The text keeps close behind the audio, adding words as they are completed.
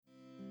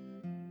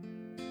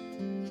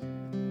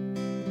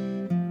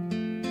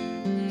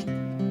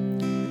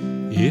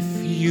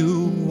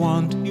you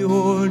want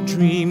your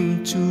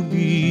dream to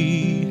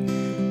be,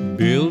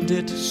 build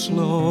it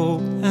slow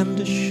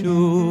and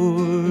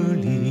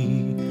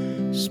surely.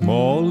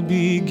 Small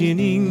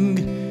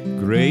beginning,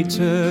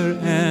 greater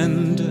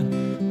end,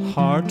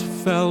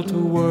 heartfelt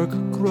work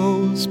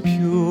grows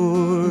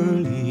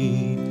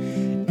purely.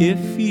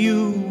 If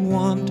you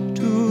want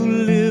to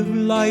live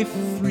life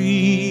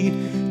free,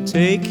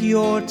 take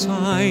your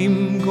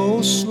time,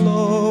 go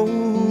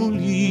slowly.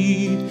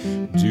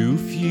 Do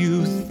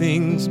few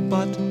things,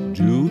 but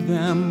do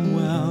them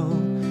well.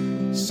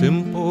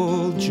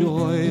 Simple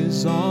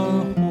joys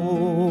are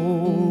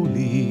holy.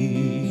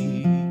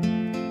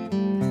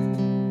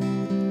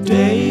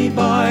 Day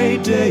by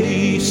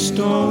day,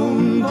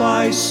 stone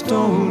by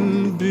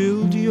stone,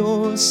 build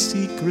your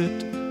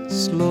secret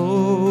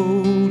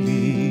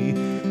slowly.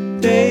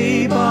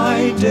 Day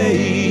by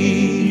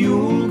day,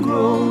 you'll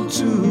grow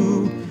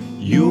too.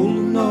 You'll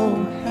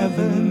know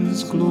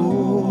heaven's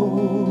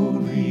glory.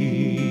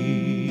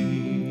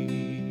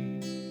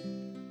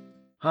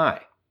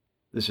 Hi,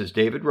 this is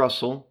David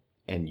Russell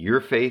and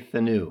Your Faith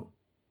Anew.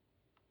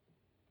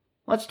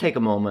 Let's take a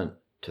moment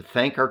to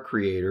thank our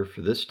Creator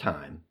for this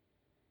time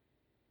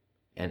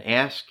and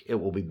ask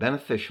it will be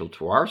beneficial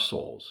to our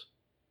souls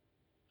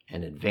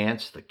and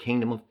advance the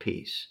kingdom of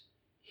peace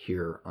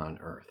here on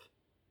earth.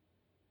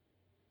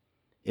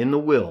 In the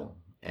will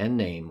and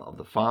name of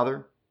the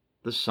Father,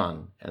 the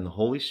Son, and the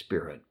Holy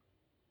Spirit,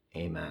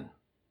 Amen.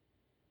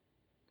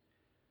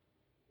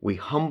 We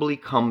humbly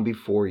come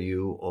before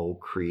you, O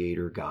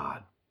Creator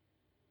God,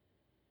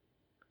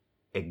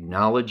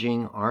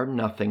 acknowledging our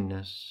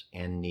nothingness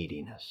and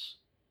neediness.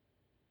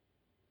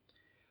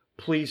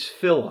 Please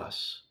fill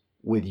us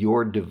with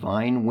your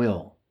divine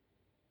will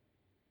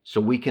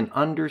so we can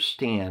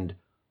understand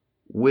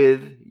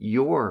with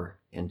your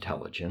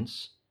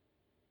intelligence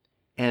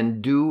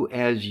and do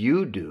as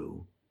you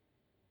do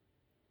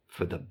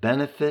for the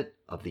benefit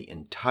of the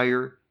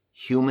entire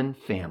human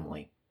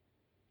family,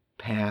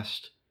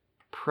 past,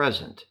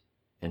 present,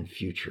 and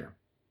future.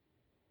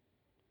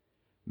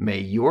 May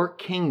your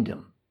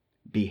kingdom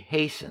be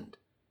hastened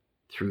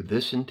through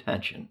this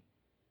intention.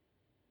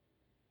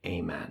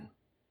 Amen.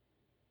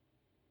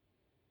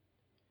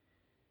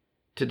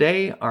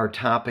 Today, our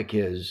topic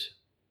is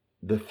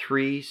the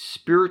 3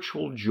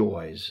 spiritual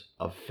joys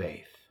of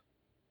faith.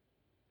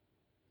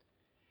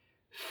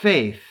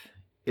 Faith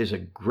is a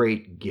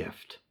great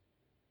gift.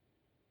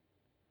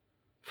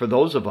 For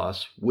those of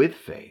us with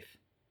faith,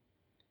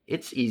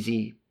 it's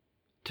easy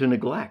to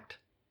neglect.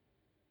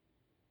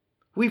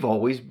 We've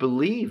always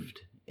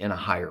believed in a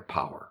higher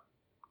power,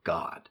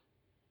 God.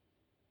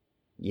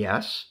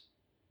 Yes,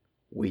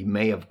 we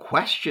may have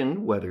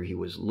questioned whether he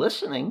was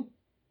listening,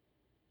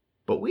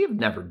 but we have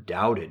never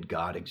doubted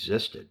God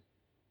existed.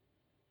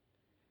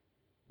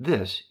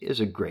 This is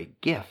a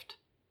great gift.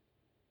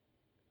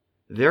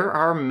 There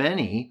are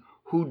many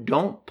who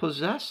don't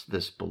possess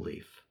this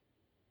belief.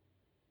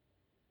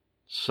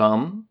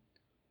 Some,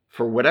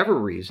 for whatever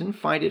reason,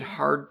 find it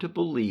hard to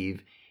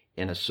believe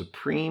in a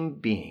supreme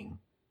being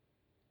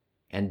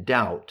and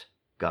doubt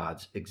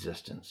God's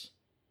existence.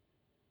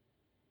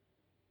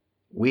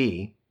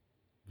 We,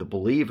 the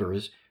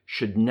believers,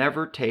 should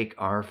never take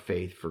our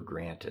faith for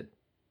granted.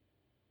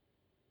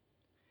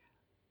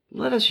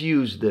 Let us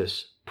use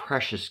this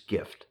precious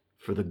gift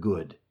for the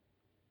good,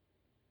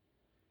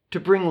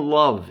 to bring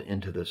love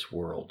into this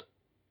world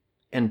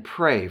and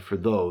pray for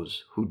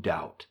those who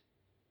doubt.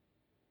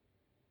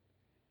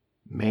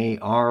 May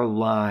our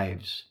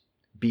lives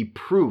be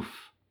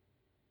proof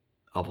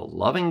of a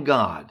loving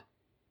God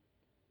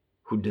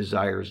who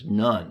desires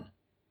none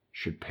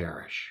should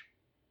perish.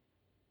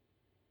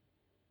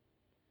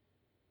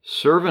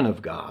 Servant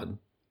of God,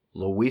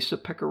 Louisa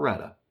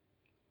Picaretta,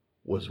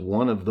 was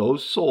one of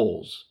those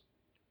souls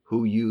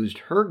who used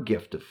her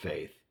gift of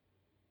faith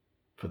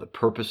for the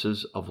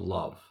purposes of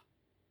love.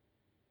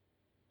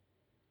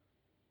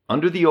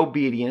 Under the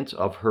obedience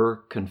of her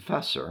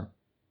confessor,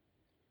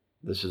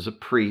 this is a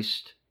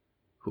priest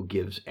who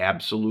gives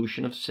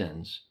absolution of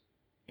sins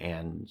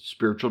and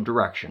spiritual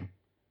direction,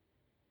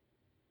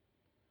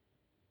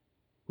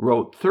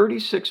 wrote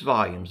 36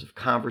 volumes of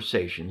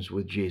conversations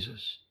with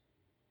Jesus.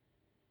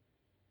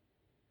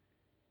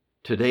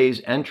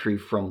 Today's entry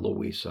from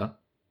Louisa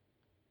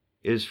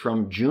is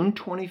from June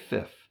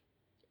 25th,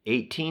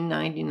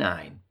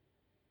 1899,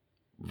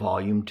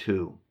 Volume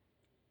 2.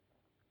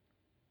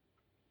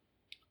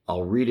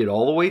 I'll read it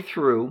all the way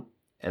through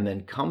and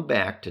then come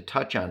back to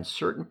touch on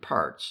certain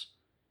parts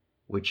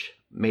which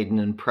made an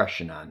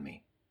impression on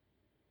me.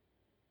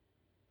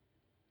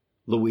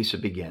 Louisa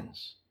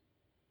begins.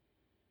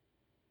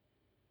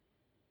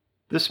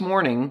 This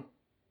morning,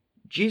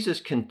 Jesus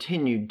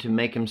continued to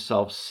make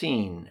himself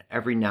seen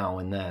every now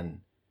and then,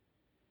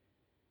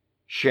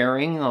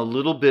 sharing a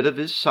little bit of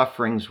his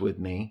sufferings with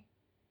me,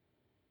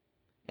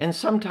 and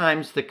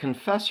sometimes the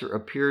confessor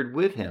appeared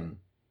with him.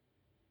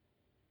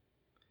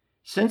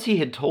 Since he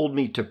had told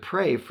me to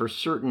pray for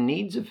certain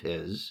needs of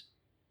his,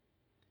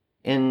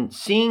 and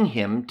seeing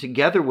him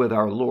together with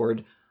our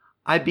Lord,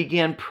 I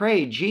began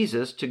pray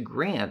Jesus to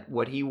grant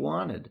what he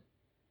wanted.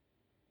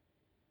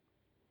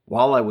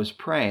 While I was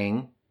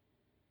praying,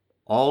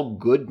 all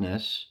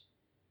goodness,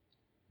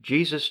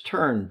 Jesus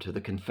turned to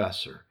the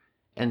confessor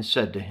and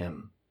said to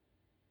him,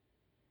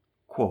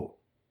 quote,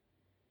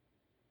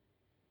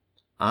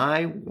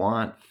 I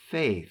want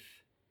faith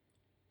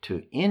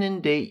to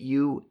inundate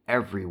you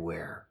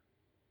everywhere,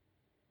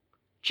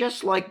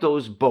 just like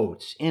those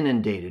boats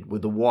inundated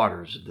with the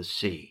waters of the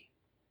sea.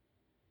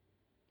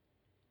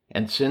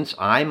 And since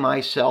I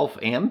myself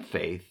am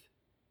faith,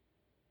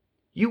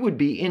 you would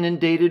be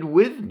inundated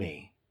with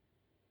me,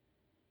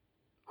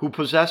 who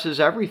possesses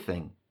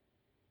everything,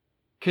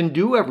 can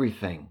do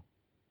everything,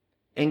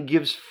 and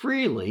gives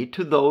freely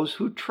to those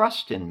who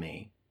trust in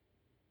me.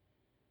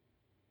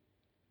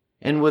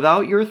 And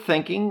without your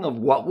thinking of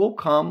what will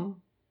come,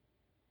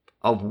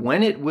 of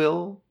when it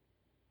will,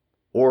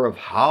 or of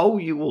how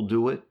you will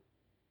do it,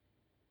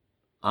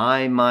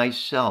 I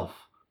myself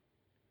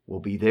will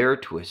be there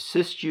to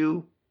assist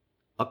you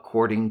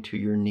according to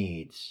your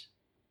needs.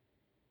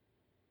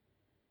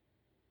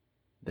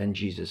 Then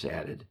Jesus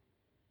added,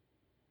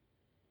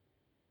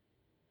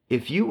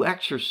 if you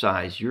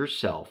exercise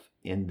yourself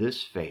in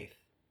this faith,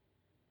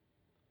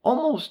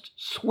 almost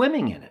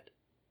swimming in it,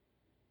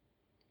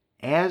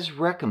 as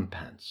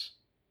recompense,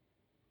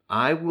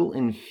 I will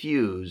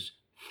infuse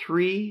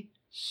 3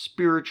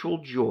 spiritual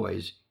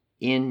joys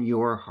in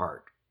your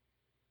heart.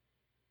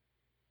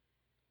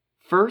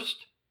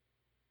 First,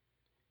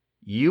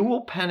 you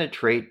will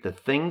penetrate the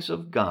things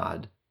of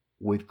God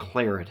with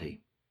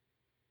clarity.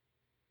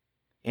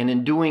 And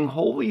in doing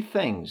holy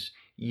things,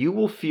 you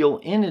will feel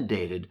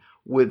inundated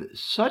with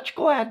such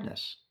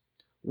gladness,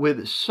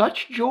 with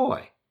such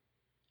joy,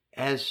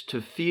 as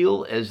to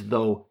feel as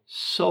though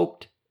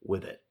soaked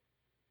with it.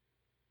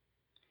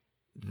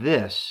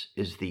 This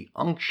is the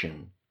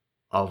unction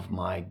of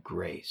my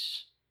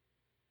grace.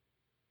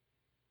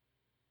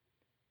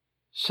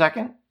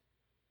 Second,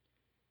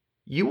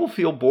 you will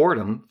feel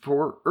boredom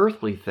for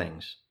earthly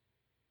things,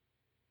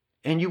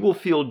 and you will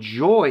feel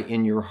joy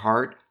in your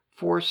heart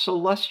for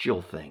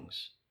celestial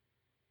things.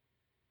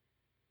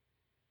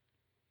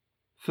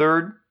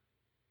 Third,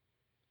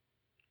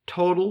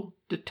 total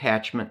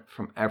detachment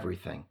from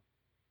everything.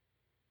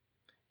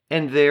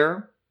 And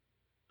there,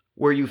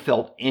 where you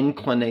felt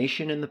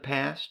inclination in the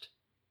past,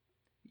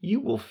 you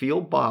will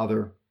feel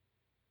bother.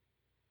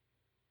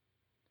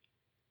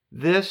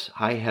 This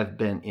I have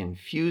been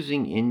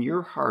infusing in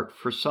your heart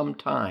for some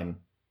time,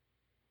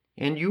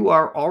 and you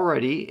are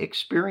already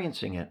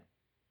experiencing it.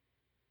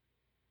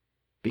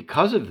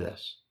 Because of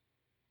this,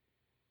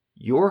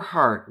 your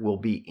heart will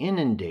be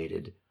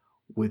inundated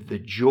with the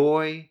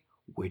joy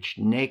which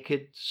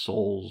naked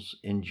souls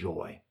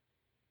enjoy,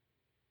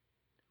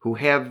 who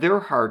have their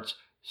hearts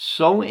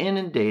so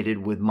inundated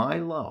with my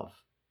love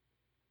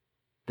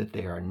that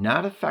they are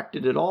not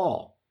affected at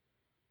all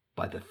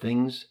by the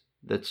things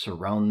that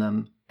surround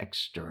them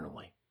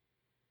externally.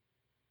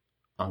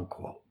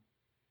 Unquote.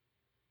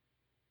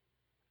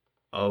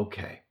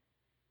 Okay,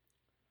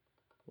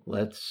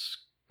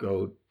 let's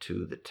go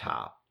to the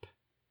top.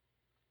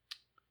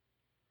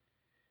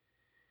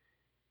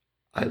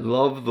 I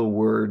love the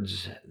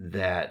words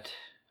that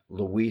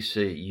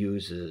Louisa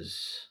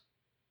uses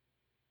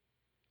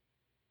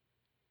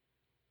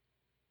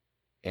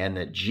and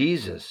that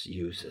Jesus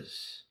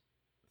uses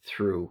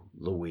through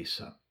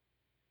Louisa.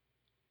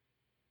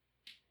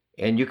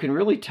 And you can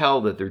really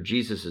tell that they're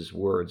Jesus's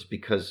words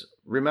because,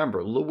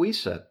 remember,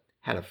 Louisa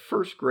had a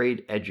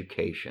first-grade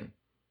education.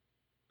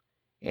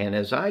 And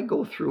as I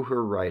go through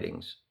her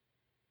writings,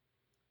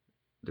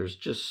 there's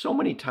just so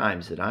many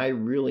times that I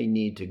really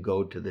need to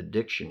go to the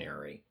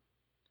dictionary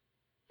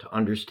to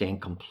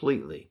understand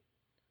completely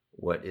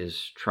what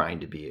is trying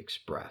to be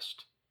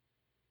expressed.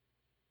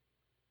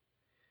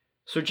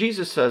 So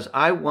Jesus says,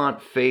 I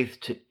want faith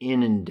to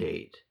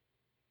inundate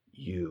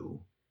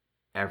you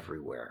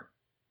everywhere.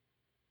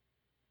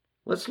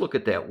 Let's look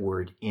at that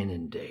word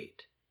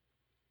inundate.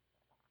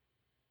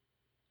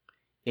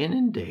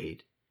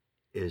 Inundate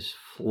is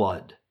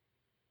flood.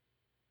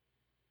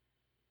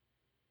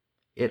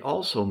 It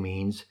also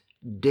means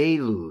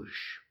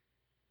deluge,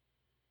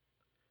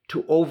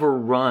 to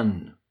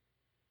overrun,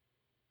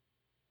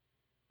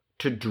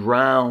 to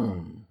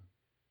drown,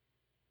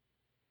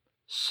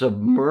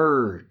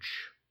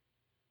 submerge,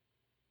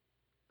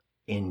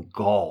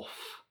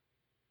 engulf.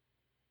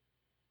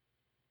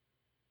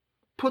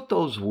 Put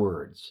those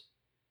words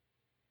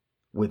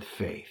with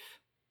faith.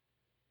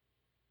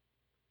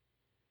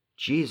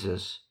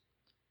 Jesus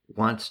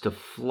wants to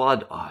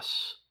flood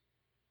us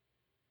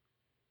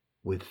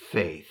with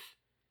faith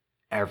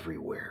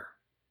everywhere.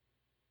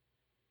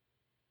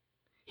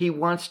 He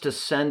wants to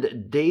send a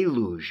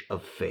deluge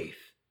of faith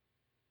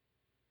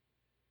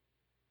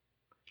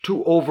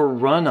to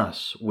overrun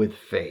us with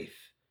faith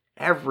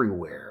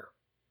everywhere,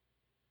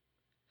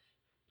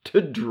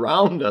 to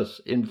drown us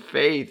in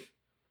faith,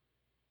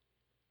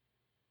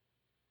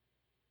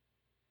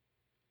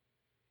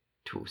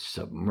 to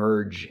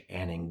submerge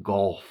and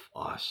engulf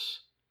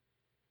us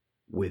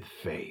with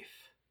faith.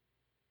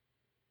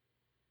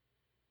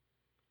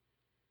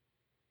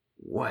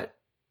 What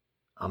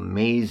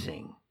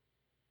amazing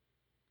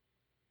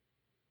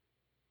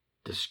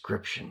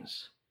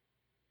descriptions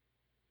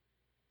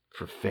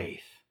for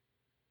faith.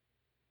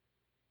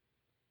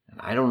 And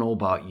I don't know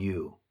about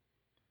you,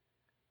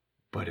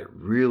 but it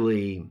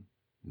really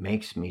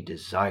makes me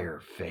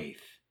desire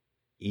faith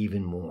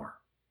even more.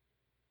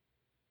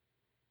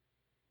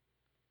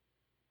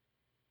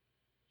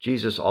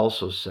 Jesus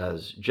also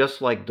says,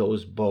 just like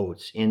those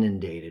boats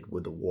inundated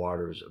with the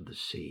waters of the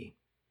sea,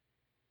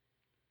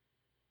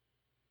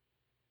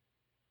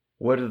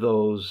 what do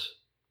those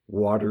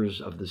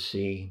waters of the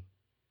sea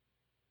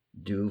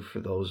do for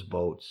those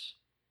boats?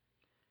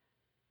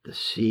 The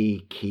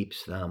sea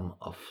keeps them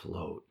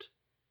afloat.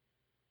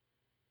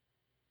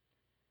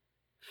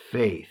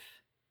 Faith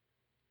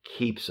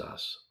keeps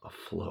us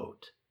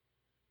afloat.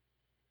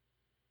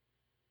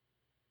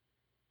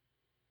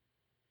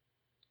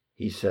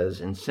 He says,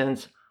 and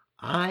since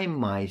I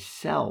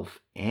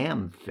myself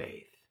am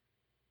faith,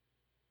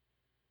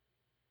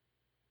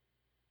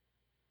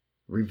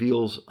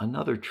 reveals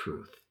another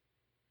truth.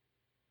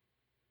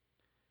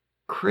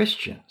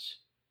 Christians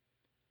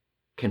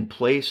can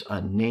place a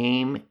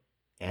name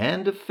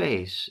and a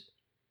face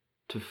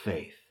to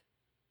faith.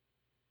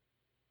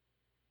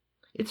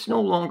 It's no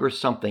longer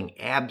something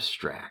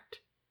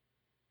abstract.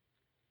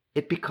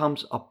 It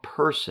becomes a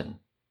person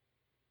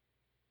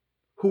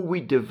who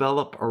we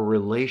develop a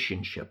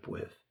relationship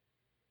with,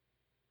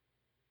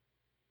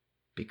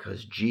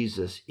 because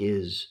Jesus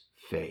is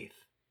faith.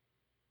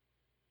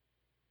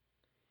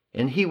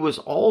 And he was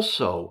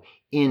also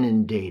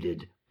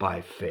inundated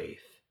by faith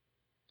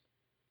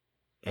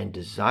and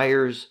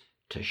desires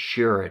to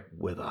share it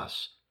with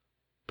us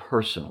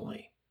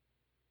personally.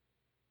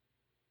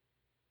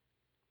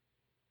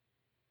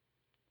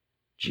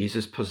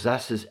 Jesus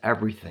possesses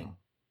everything,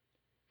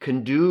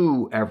 can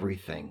do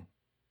everything,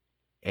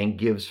 and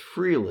gives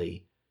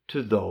freely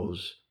to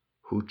those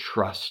who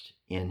trust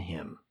in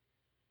him.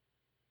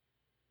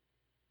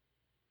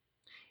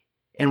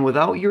 And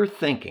without your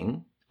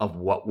thinking of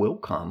what will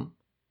come,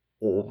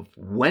 or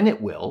when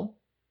it will,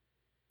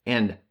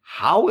 and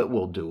how it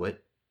will do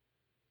it,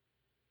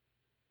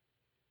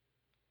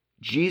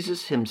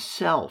 Jesus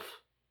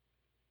himself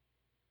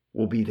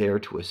will be there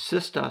to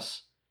assist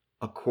us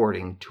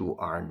according to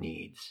our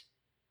needs.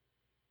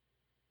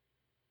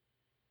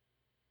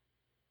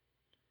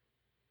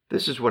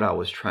 This is what I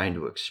was trying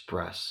to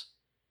express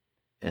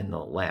in the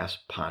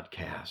last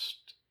podcast,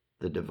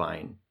 The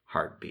Divine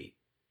Heartbeat.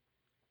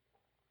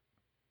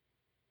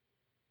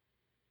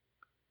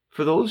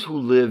 For those who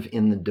live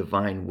in the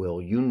divine will,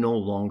 you no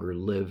longer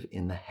live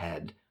in the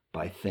head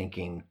by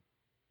thinking.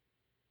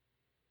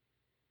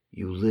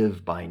 You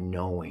live by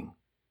knowing.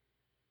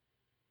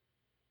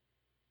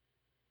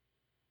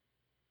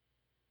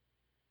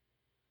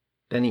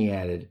 Then he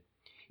added,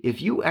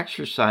 if you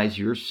exercise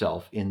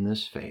yourself in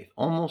this faith,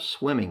 almost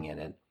swimming in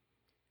it,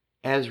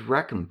 as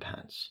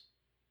recompense,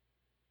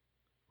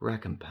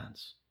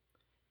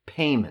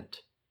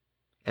 payment,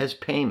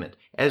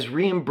 as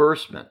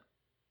reimbursement.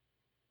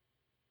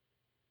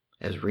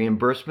 As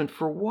reimbursement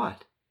for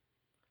what?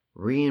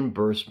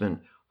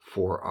 Reimbursement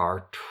for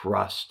our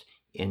trust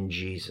in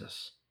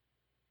Jesus.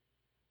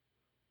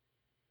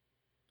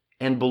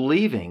 And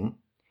believing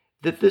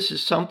that this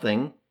is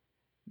something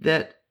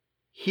that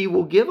he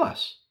will give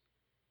us,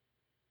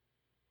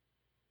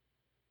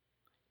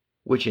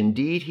 which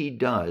indeed he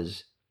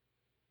does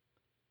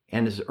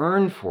and is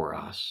earned for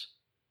us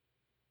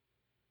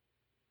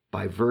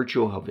by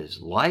virtue of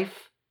his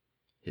life,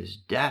 his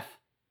death,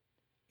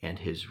 and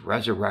his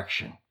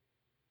resurrection.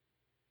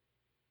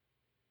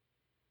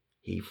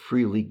 He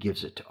freely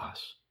gives it to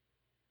us.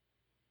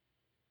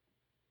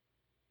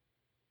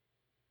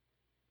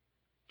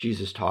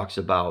 Jesus talks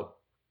about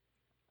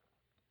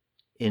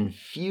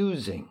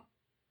infusing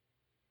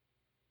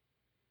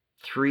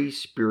 3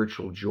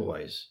 spiritual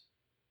joys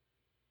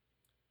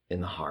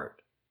in the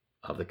heart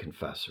of the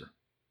confessor.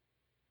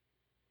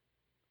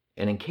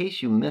 And in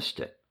case you missed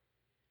it,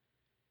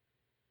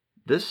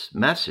 this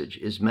message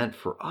is meant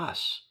for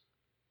us,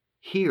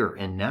 here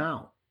and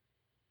now.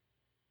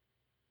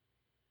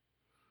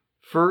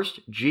 First,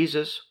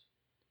 Jesus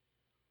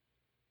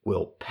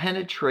will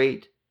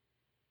penetrate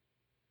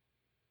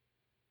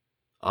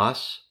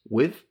us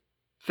with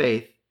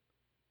faith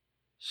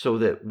so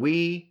that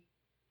we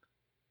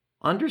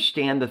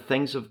understand the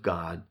things of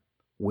God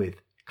with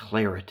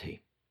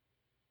clarity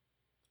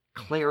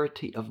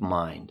of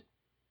mind.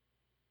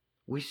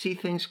 We see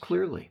things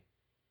clearly.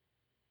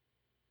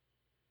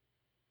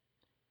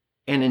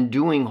 And in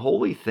doing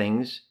holy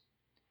things,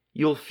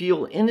 you'll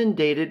feel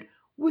inundated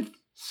with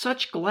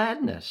such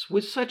gladness,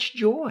 with such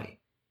joy,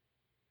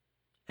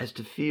 as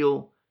to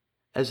feel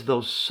as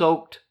though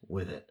soaked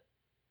with it.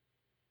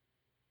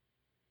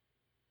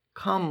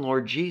 Come,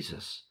 Lord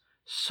Jesus,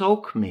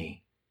 soak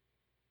me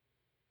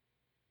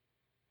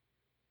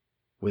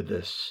with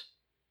this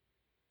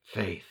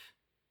faith,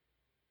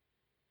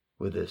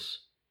 with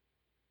this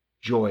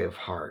joy of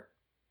heart.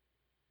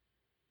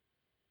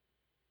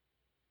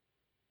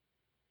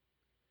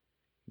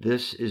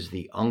 This is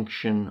the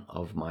unction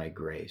of my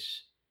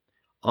grace.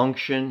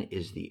 Unction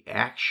is the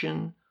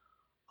action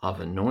of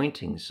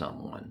anointing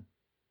someone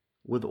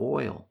with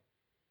oil.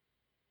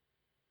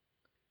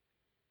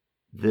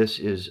 This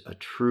is a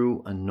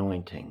true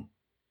anointing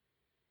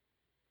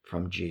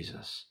from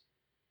Jesus.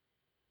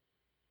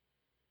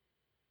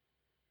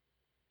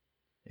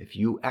 If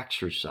you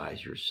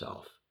exercise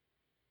yourself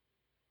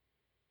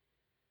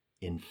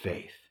in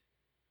faith.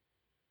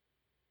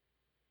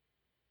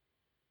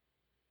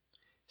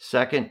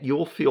 Second,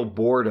 you'll feel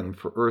boredom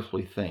for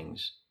earthly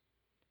things,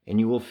 and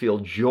you will feel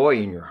joy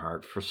in your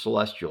heart for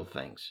celestial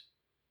things.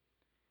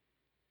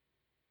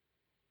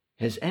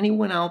 Has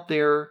anyone out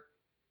there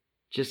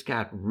just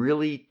got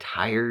really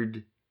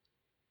tired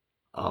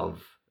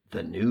of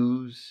the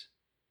news?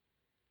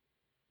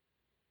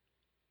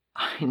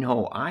 I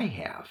know I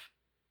have.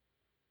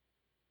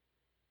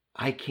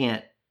 I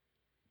can't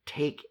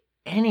take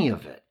any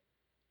of it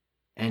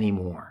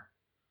anymore.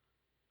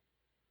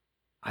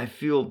 I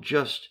feel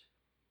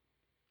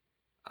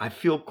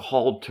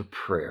called to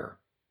prayer.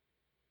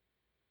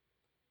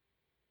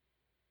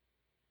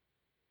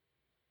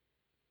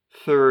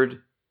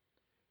 Third,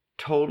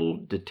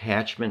 total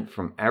detachment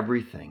from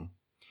everything.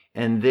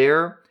 And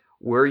there,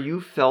 where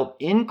you felt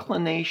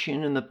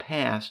inclination in the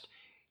past,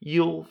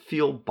 you'll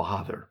feel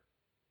bother.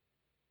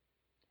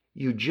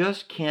 You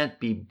just can't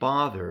be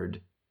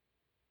bothered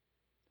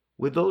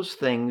with those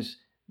things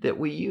that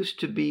we used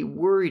to be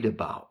worried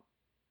about,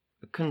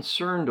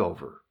 concerned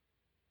over.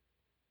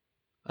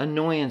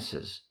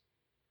 Annoyances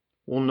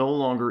will no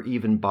longer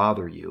even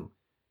bother you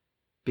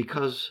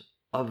because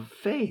of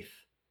faith.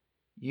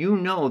 You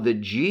know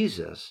that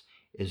Jesus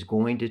is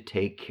going to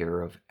take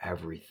care of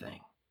everything.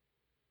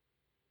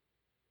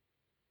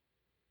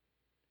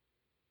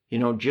 You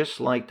know, just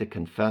like the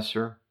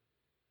confessor,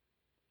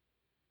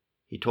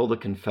 he told the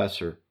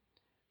confessor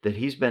that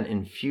he's been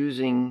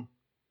infusing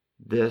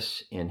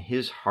this in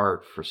his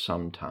heart for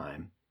some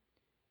time,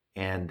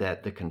 and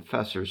that the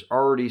confessors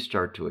already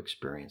start to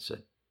experience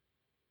it.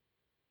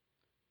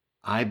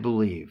 I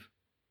believe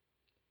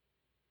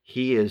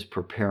he is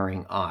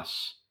preparing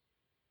us.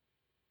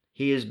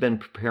 He has been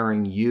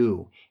preparing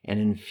you and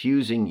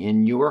infusing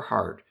in your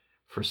heart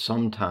for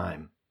some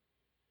time.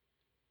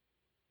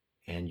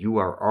 And you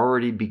are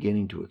already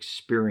beginning to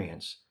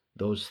experience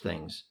those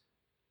things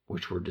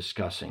which we're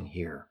discussing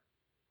here.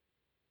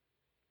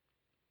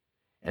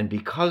 And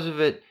because of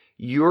it,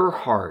 your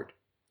heart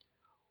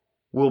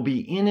will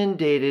be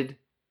inundated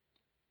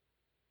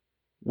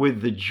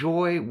with the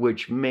joy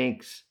which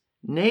makes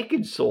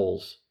naked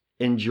souls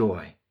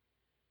enjoy.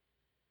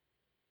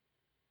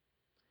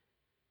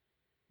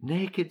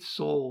 Naked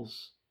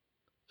souls,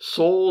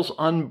 souls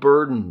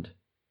unburdened,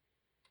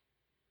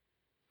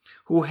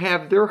 who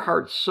have their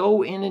hearts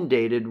so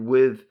inundated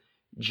with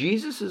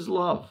Jesus'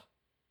 love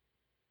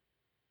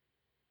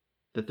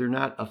that they're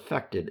not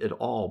affected at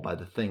all by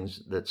the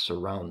things that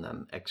surround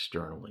them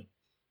externally.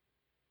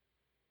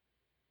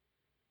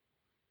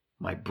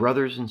 My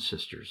brothers and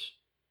sisters,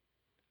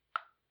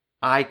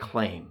 I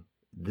claim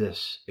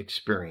this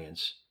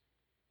experience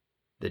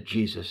that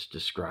Jesus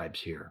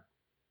describes here,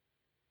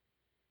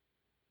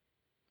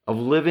 of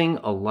living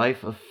a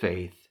life of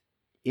faith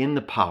in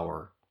the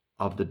power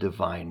of the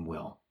divine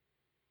will.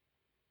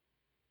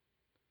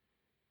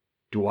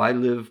 Do I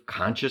live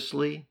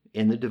consciously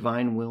in the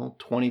divine will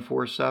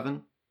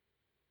 24/7?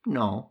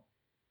 No.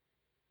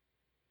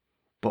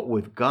 But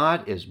with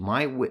God as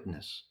my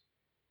witness,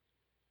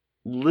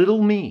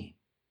 little me,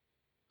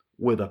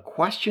 with a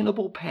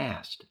questionable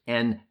past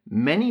and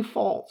many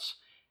faults,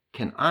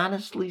 can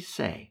honestly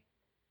say,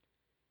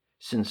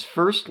 since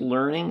first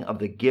learning of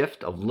the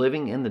gift of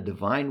living in the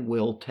divine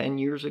will 10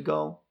 years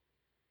ago,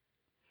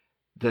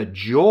 the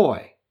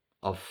joy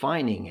of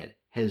finding it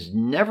has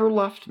never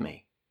left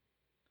me,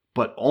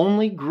 but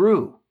only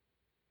grew.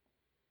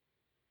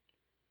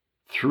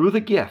 Through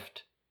the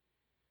gift,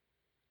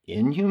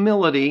 in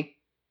humility,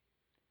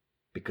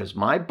 because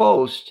my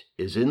boast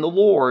is in the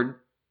Lord,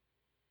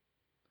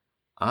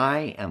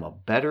 I am a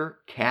better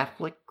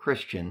Catholic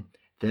Christian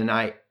than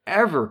I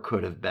ever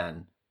could have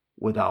been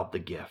without the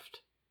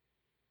gift.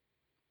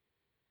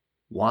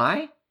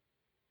 Why?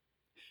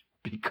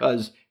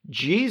 Because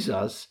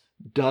Jesus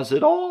does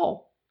it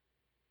all.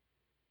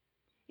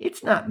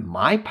 It's not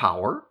my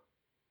power.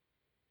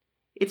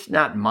 It's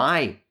not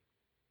my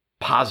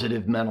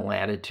positive mental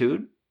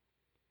attitude.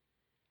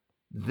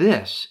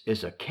 This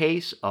is a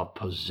case of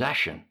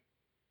possession.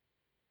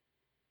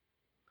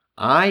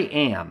 I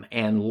am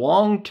and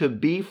long to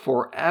be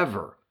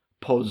forever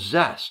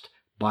possessed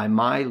by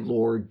my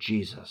Lord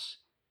Jesus.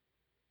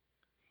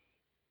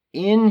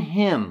 In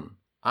him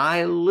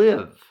I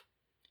live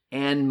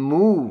and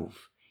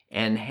move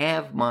and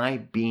have my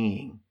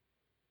being.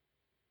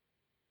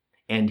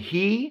 And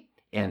he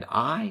and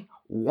I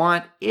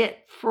want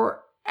it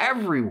for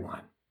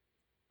everyone.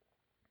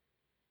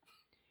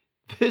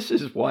 This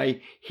is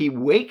why he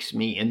wakes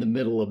me in the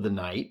middle of the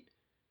night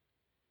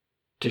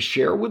to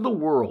share with the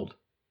world.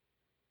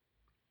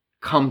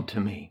 Come to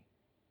me.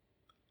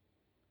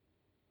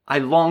 I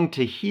long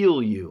to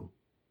heal you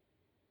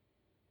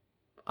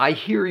I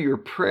hear your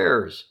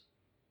prayers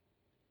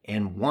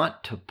and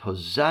want to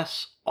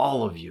possess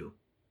all of you.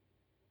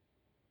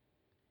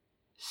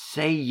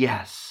 Say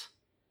yes,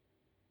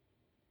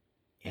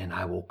 and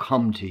I will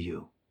come to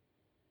you.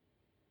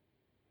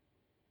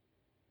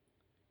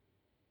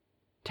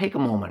 Take a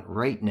moment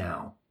right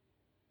now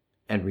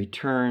and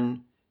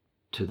return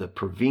to the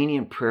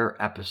Prevenient Prayer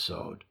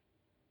episode.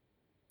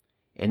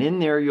 And in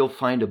there you'll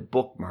find a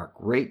bookmark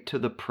right to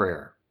the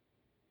prayer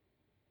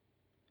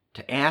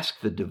to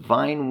ask the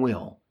divine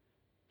will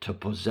to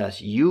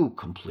possess you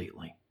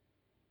completely.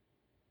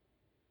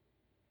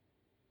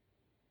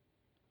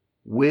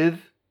 With,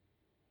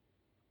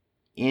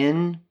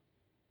 in,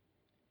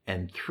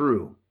 and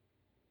through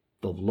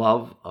the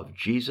love of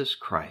Jesus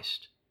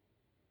Christ.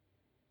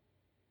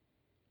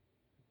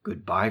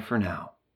 Goodbye for now.